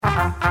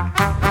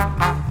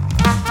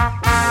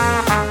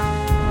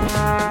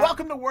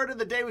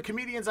the Day with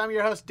Comedians. I'm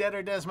your host,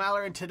 Deader Des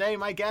Maller, and today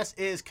my guest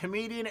is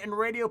comedian and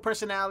radio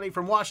personality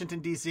from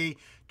Washington, D.C.,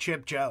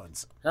 Chipp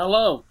Jones.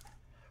 Hello.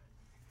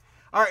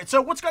 All right,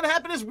 so what's going to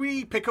happen is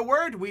we pick a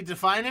word, we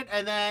define it,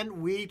 and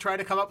then we try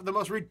to come up with the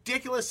most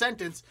ridiculous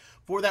sentence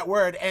for that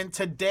word. And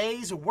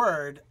today's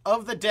word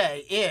of the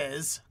day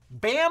is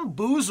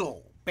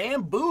bamboozle.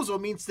 Bamboozle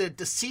means to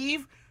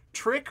deceive,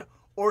 trick,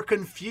 or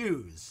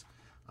confuse.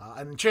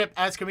 And Chip,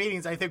 as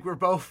comedians, I think we're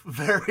both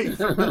very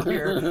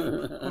familiar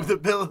with the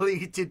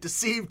ability to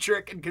deceive,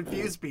 trick, and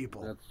confuse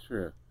people. That's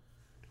true.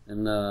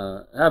 And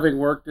having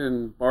worked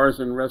in bars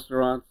and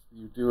restaurants,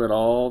 you do it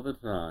all the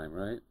time,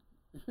 right?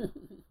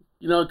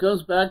 You know, it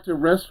goes back to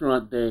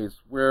restaurant days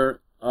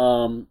where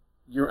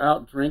you're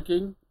out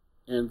drinking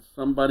and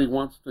somebody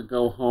wants to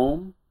go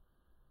home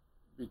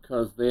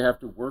because they have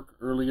to work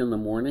early in the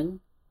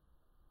morning.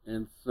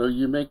 And so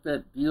you make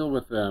that deal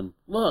with them.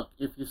 Look,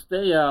 if you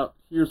stay out,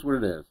 here's what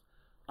it is.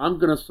 I'm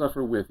going to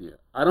suffer with you.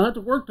 I don't have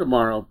to work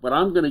tomorrow, but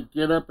I'm going to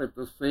get up at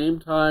the same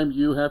time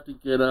you have to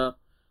get up,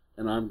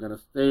 and I'm going to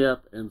stay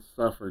up and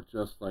suffer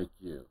just like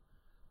you.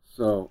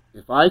 So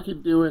if I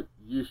can do it,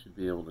 you should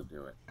be able to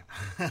do it.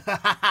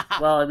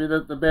 Well, I mean,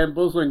 the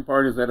bamboozling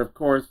part is that, of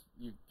course,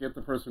 you get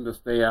the person to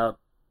stay out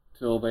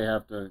till they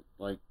have to,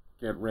 like,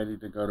 get ready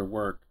to go to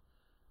work.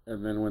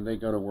 And then when they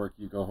go to work,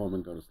 you go home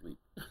and go to sleep.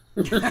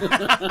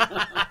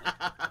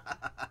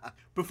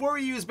 Before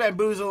we use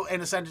bamboozle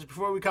in a sentence,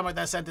 before we come with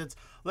that sentence,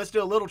 let's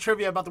do a little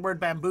trivia about the word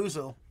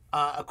bamboozle.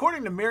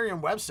 According to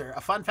Merriam-Webster,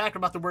 a fun fact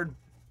about the word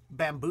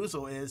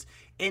bamboozle is,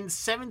 in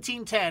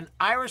 1710,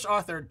 Irish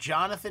author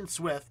Jonathan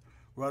Swift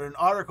wrote an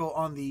article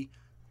on the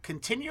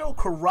continual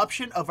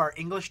corruption of our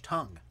English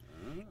tongue,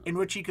 in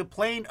which he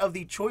complained of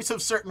the choice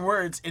of certain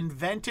words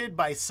invented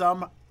by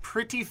some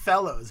pretty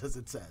fellows, as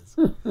it says.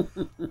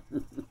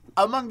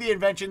 Among the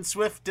inventions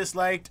Swift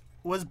disliked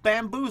was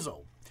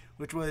bamboozle,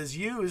 which was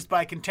used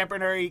by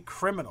contemporary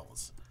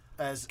criminals.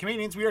 As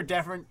comedians, we are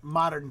different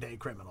modern-day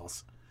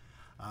criminals.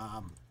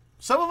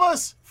 Some of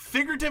us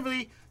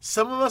figuratively,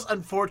 some of us,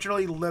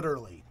 unfortunately,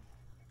 literally.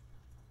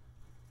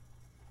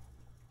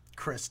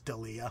 Chris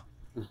D'Elia.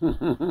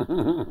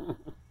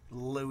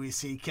 Louis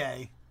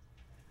C.K.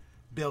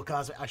 Bill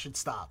Cosby. I should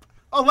stop.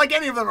 Oh, like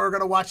any of them are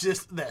going to watch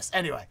this.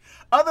 Anyway,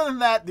 other than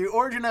that, the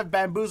origin of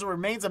bamboozle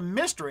remains a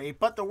mystery,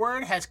 but the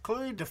word has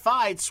clearly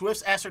defied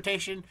Swift's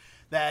assertion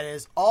that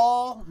is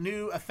all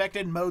new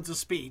affected modes of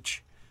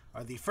speech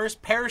are the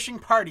first perishing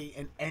party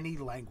in any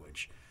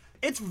language.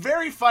 It's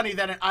very funny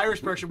that an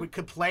Irish person would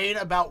complain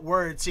about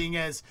words, seeing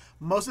as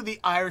most of the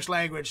Irish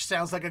language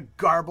sounds like a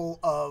garble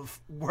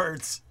of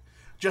words,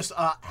 just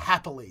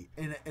happily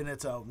in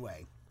its own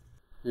way.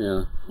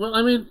 Yeah. Well,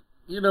 I mean,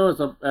 you know,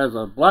 as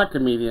a black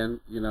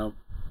comedian, you know,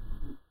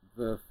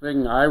 the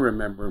thing I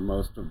remember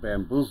most of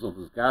bamboozled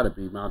has got to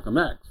be Malcolm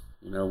X.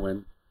 You know,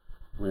 when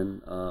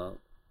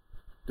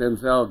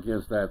Denzel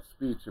gives that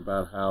speech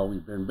about how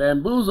we've been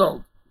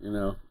bamboozled, you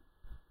know,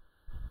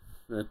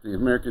 that the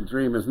American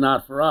dream is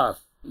not for us.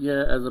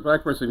 Yeah, as a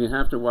black person, you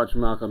have to watch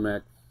Malcolm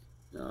X,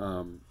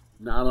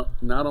 not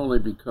only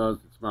because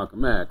it's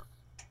Malcolm X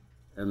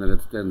and that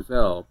it's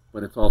Denzel,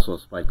 but it's also a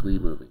Spike Lee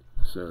movie.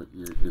 So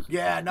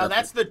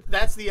that's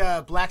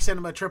the Black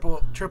Cinema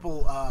triple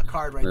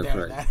card right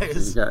there. Right. That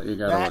is, you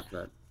got to watch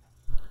that.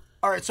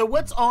 All right, so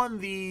what's on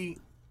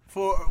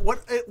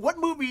what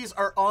movies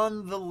are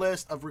on the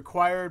list of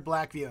required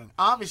black viewing?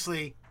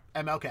 Obviously,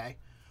 MLK.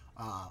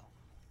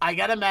 I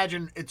gotta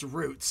imagine it's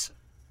Roots.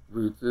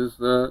 Roots is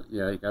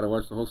you got to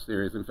watch the whole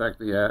series. In fact,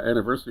 the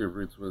anniversary of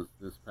Roots was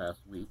this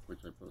past week, which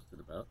I posted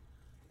about.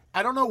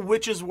 I don't know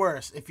which is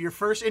worse. If your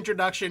first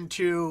introduction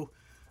to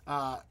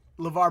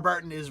LeVar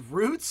Burton is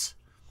Roots,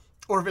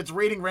 or if it's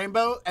Reading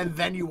Rainbow and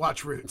then you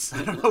watch Roots.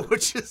 I don't know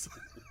which is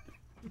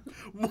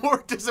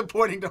more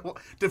disappointing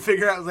to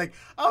figure out. Like,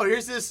 oh,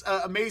 here's this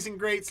amazing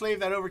great slave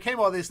that overcame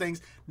all these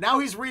things. Now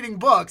he's reading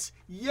books.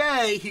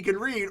 Yay, he can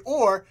read.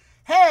 Or,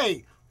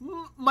 hey,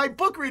 my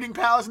book reading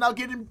pal is now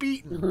getting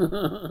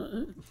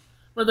beaten.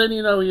 But then,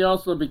 you know, he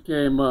also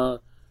became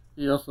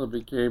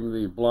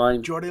the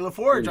blind Geordie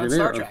LaForge on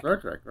Star Trek. Star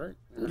Trek, right?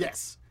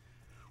 Yes.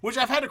 Which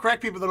I've had to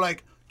correct people. They're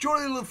like,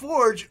 Geordie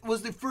LaForge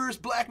was the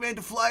first black man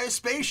to fly a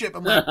spaceship.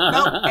 I'm like,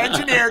 no,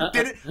 engineer,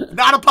 did it.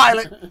 Not a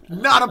pilot.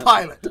 Not a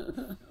pilot.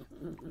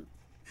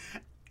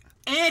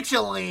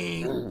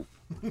 Actually.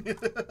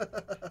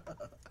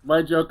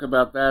 My joke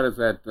about that is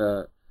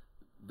that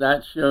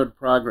that showed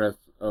progress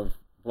of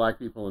black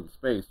people in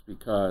space,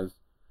 because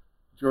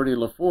Geordie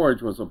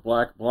LaForge was a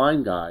black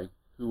blind guy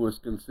who was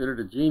considered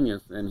a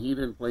genius, and he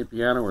didn't play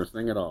piano or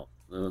sing at all.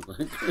 So it was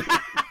like...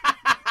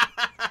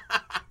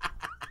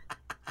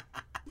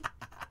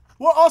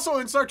 Well, also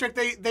in Star Trek,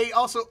 they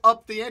also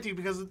upped the ante,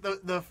 because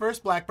the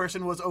first black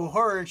person was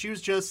Uhura, and she was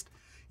just,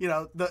 you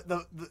know,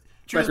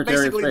 she was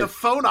basically the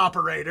phone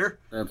operator.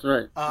 That's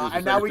right.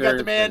 And now we got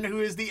the man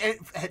who is the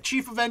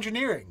chief of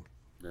engineering.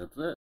 That's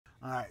it.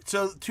 All right.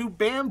 So to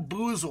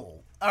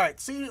bamboozle. All right.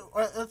 See,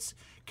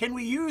 can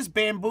we use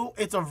bamboo?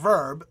 It's a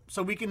verb,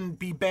 so we can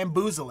be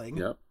bamboozling.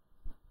 Yep.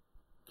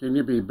 Can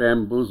you be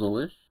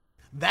bamboozle-ish?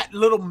 that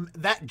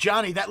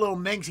Johnny, that little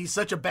minx, he's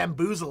such a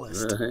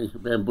bamboozlist. Right.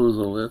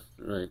 Bamboozlist,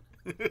 right.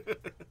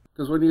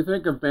 Because when you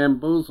think of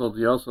bamboozled,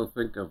 you also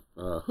think of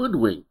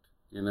hoodwinked,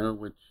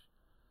 which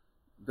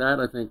that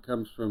I think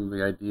comes from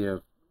the idea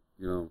of,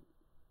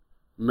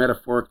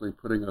 metaphorically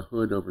putting a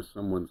hood over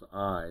someone's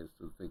eyes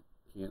so that they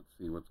can't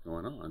see what's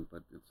going on.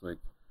 But it's like,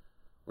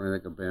 when I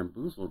think of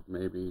bamboozled,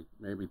 maybe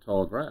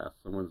tall grass.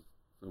 Someone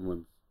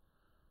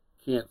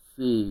can't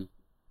see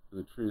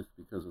the truth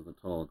because of the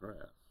tall grass.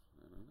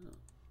 I don't know.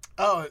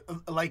 Oh,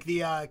 like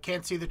the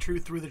can't see the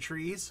truth through the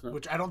trees,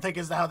 which I don't think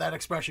is how that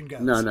expression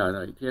goes. No.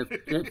 You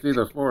can't see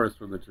the forest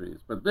from the trees.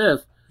 But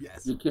this,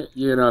 yes, you can't.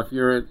 If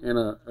you're in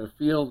a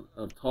field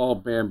of tall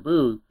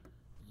bamboo,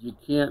 you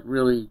can't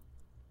really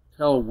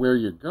tell where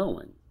you're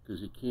going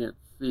because you can't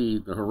see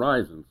the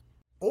horizons.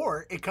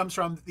 Or it comes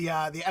from the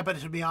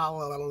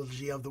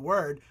etymology of the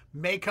word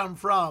may come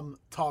from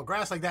tall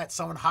grass, like that,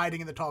 someone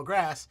hiding in the tall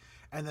grass,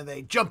 and then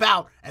they jump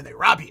out and they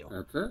rob you.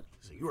 That's it.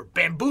 So you were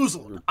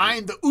bamboozled.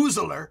 I'm the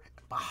oozler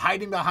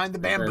hiding behind the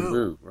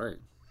bamboo. Right.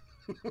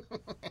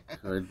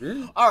 I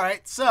did. All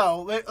right,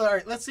 so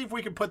let's see if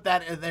we can put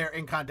that in there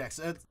in context.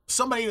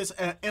 Somebody was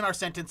in our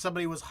sentence.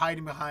 Somebody was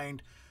hiding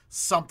behind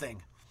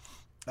something,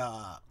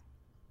 but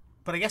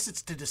I guess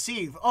it's to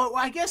deceive. Oh,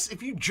 well, I guess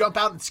if you jump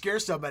out and scare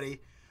somebody,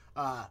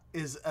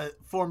 is a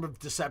form of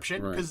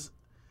deception. Because,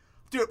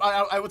 dude,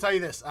 I will tell you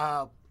this.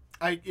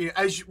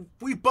 As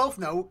we both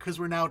know, because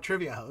we're now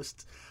trivia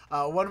hosts,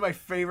 one of my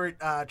favorite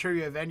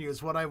trivia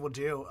venues, what I will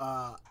do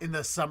in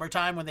the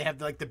summertime when they have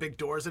the big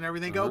doors and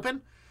everything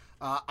open,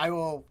 I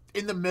will,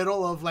 in the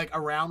middle of a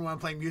round when I'm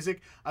playing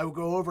music, I will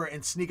go over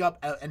and sneak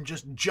up and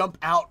just jump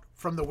out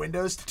from the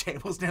windows to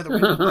tables near the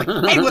window. Like,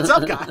 hey, what's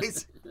up,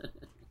 guys?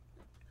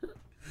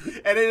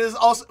 And it is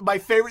also my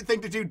favorite thing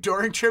to do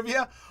during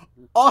trivia.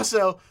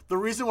 Also, the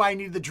reason why I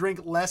need to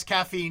drink less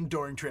caffeine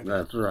during trivia.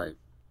 That's right.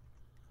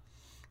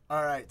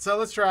 All right, so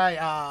let's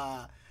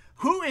try.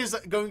 Who is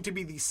going to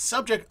be the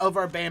subject of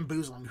our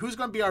bamboozling? Who's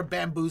going to be our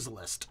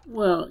bamboozlist?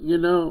 Well,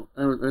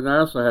 and I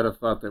also had a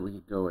thought that we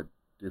could go a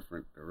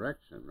different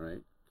direction, right?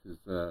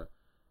 Because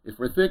if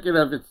we're thinking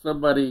of it's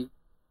somebody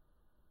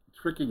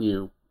tricking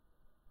you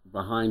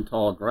behind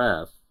tall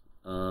grass,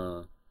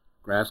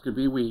 grass could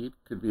be weed,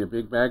 could be a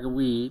big bag of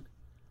weed.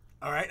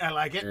 All right, I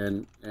like it.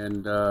 And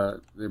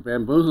they're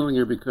bamboozling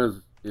you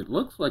because it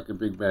looks like a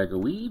big bag of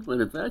weed,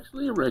 but it's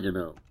actually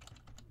oregano.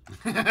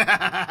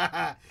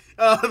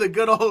 Oh, the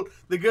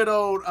good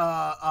old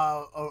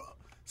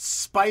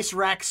spice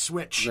rack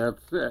switch.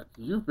 That's it.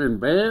 You've been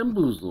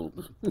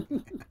bamboozled.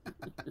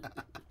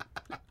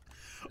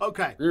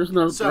 Okay. There's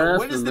no so grass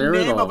what is in the there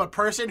name at all. of a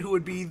person who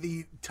would be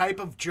the type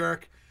of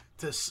jerk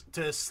to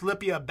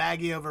slip you a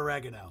baggie of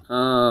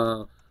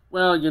oregano?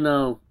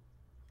 Well,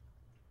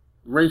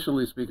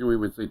 racially speaking, we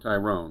would say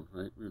Tyrone,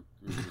 right?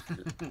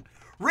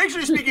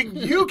 Racially speaking,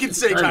 you can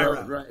say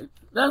Tyrone. Right.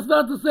 That's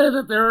not to say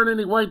that there aren't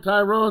any white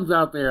Tyrones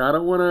out there. I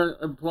don't want to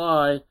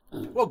imply.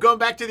 Well, going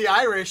back to the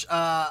Irish,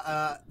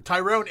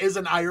 Tyrone is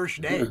an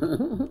Irish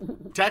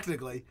name,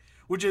 technically,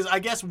 which is, I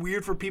guess,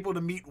 weird for people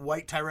to meet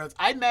white Tyrones.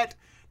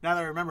 Now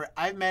that I remember,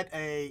 I met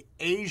a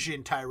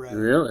Asian Tyrone.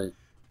 Really?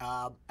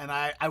 And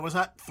I was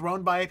not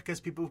thrown by it because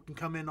people can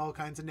come in all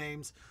kinds of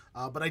names.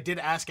 But I did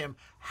ask him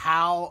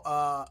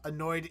how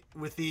annoyed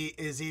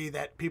is he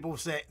that people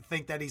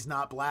think that he's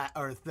not black,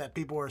 or that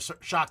people are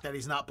shocked that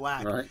he's not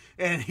black. Right.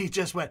 And he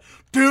just went,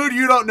 dude,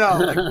 you don't know.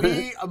 Like,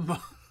 we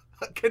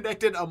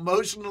connected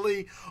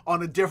emotionally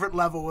on a different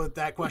level with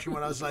that question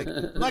when I was like,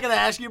 I'm not going to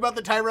ask you about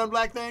the Tyrone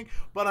Black thing,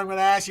 but I'm going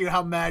to ask you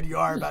how mad you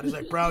are about it. He's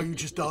like, bro, you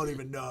just don't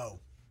even know.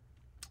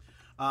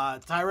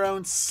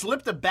 Tyrone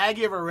slipped a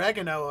baggie of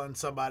oregano on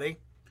somebody.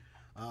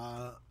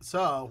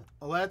 So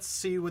let's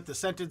see what the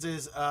sentence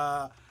is.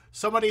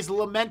 Somebody's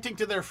lamenting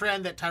to their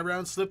friend that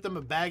Tyrone slipped them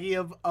a baggie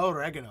of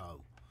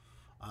oregano.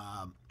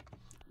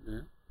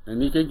 Yeah.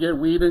 And you can get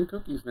weed and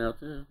cookies now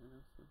too.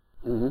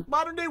 Mm-hmm.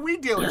 Modern day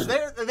weed dealers,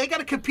 they got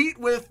to compete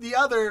with the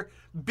other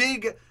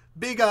big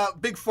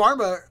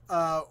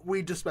pharma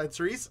weed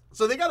dispensaries.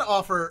 So they got to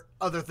offer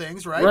other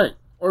things, right? Right.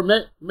 Or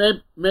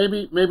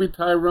maybe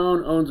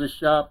Tyrone owns a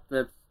shop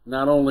that's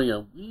not only a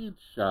weed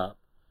shop,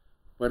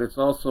 but it's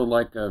also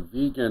like a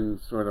vegan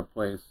sort of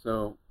place.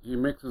 So he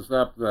mixes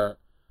up the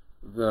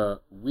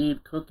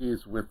weed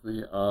cookies with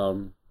the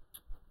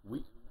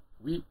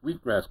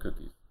wheatgrass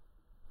cookies.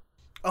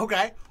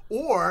 Okay.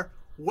 Or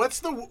what's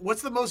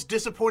the most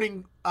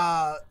disappointing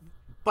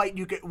bite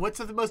you could? What's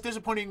the most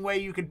disappointing way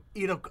you could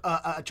eat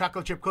a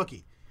chocolate chip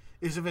cookie?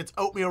 Is if it's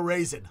oatmeal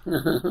raisin.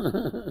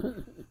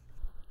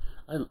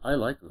 I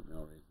like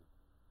oatmeal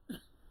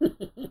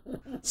raisin.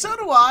 So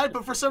do I,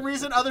 but for some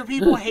reason other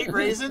people hate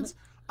raisins.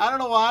 I don't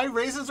know why.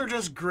 Raisins are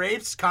just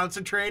grapes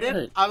concentrated.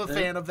 Right. I'm a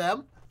fan of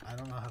them. I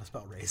don't know how to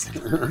spell raisin.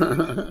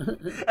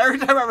 Every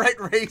time I write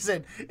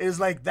raisin, it's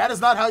like, that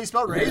is not how you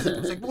spell raisin.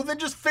 It's like, well, then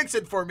just fix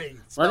it for me,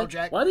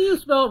 Spelljack. Why do you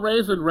spell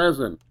raisin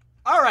resin?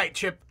 All right,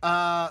 Chip.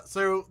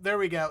 So there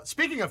we go.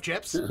 Speaking of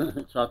chips.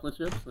 Chocolate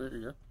chips? There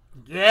you go.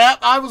 Yeah,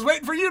 I was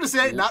waiting for you to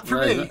say it, not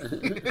for me.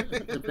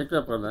 You picked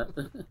up on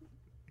that.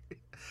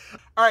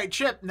 All right,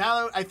 Chip,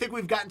 now that I think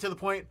we've gotten to the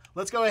point,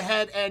 let's go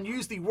ahead and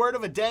use the word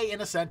of a day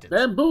in a sentence.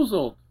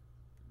 Bamboozled.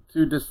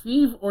 To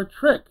deceive or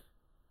trick.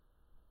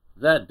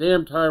 That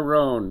damn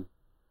Tyrone.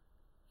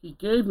 He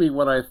gave me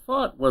what I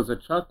thought was a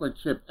chocolate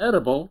chip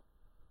edible,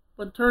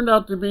 but turned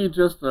out to be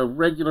just a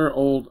regular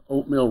old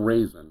oatmeal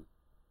raisin.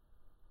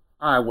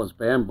 I was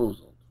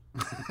bamboozled.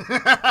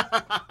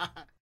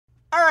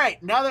 All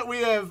right, now that we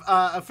have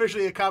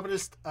officially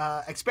accomplished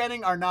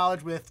expanding our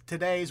knowledge with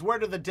today's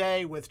Word of the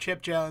Day with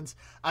Chipp Jones,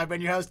 I've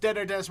been your host,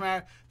 Dennis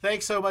Meyer.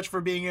 Thanks so much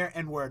for being here,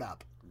 and word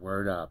up.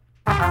 Word up.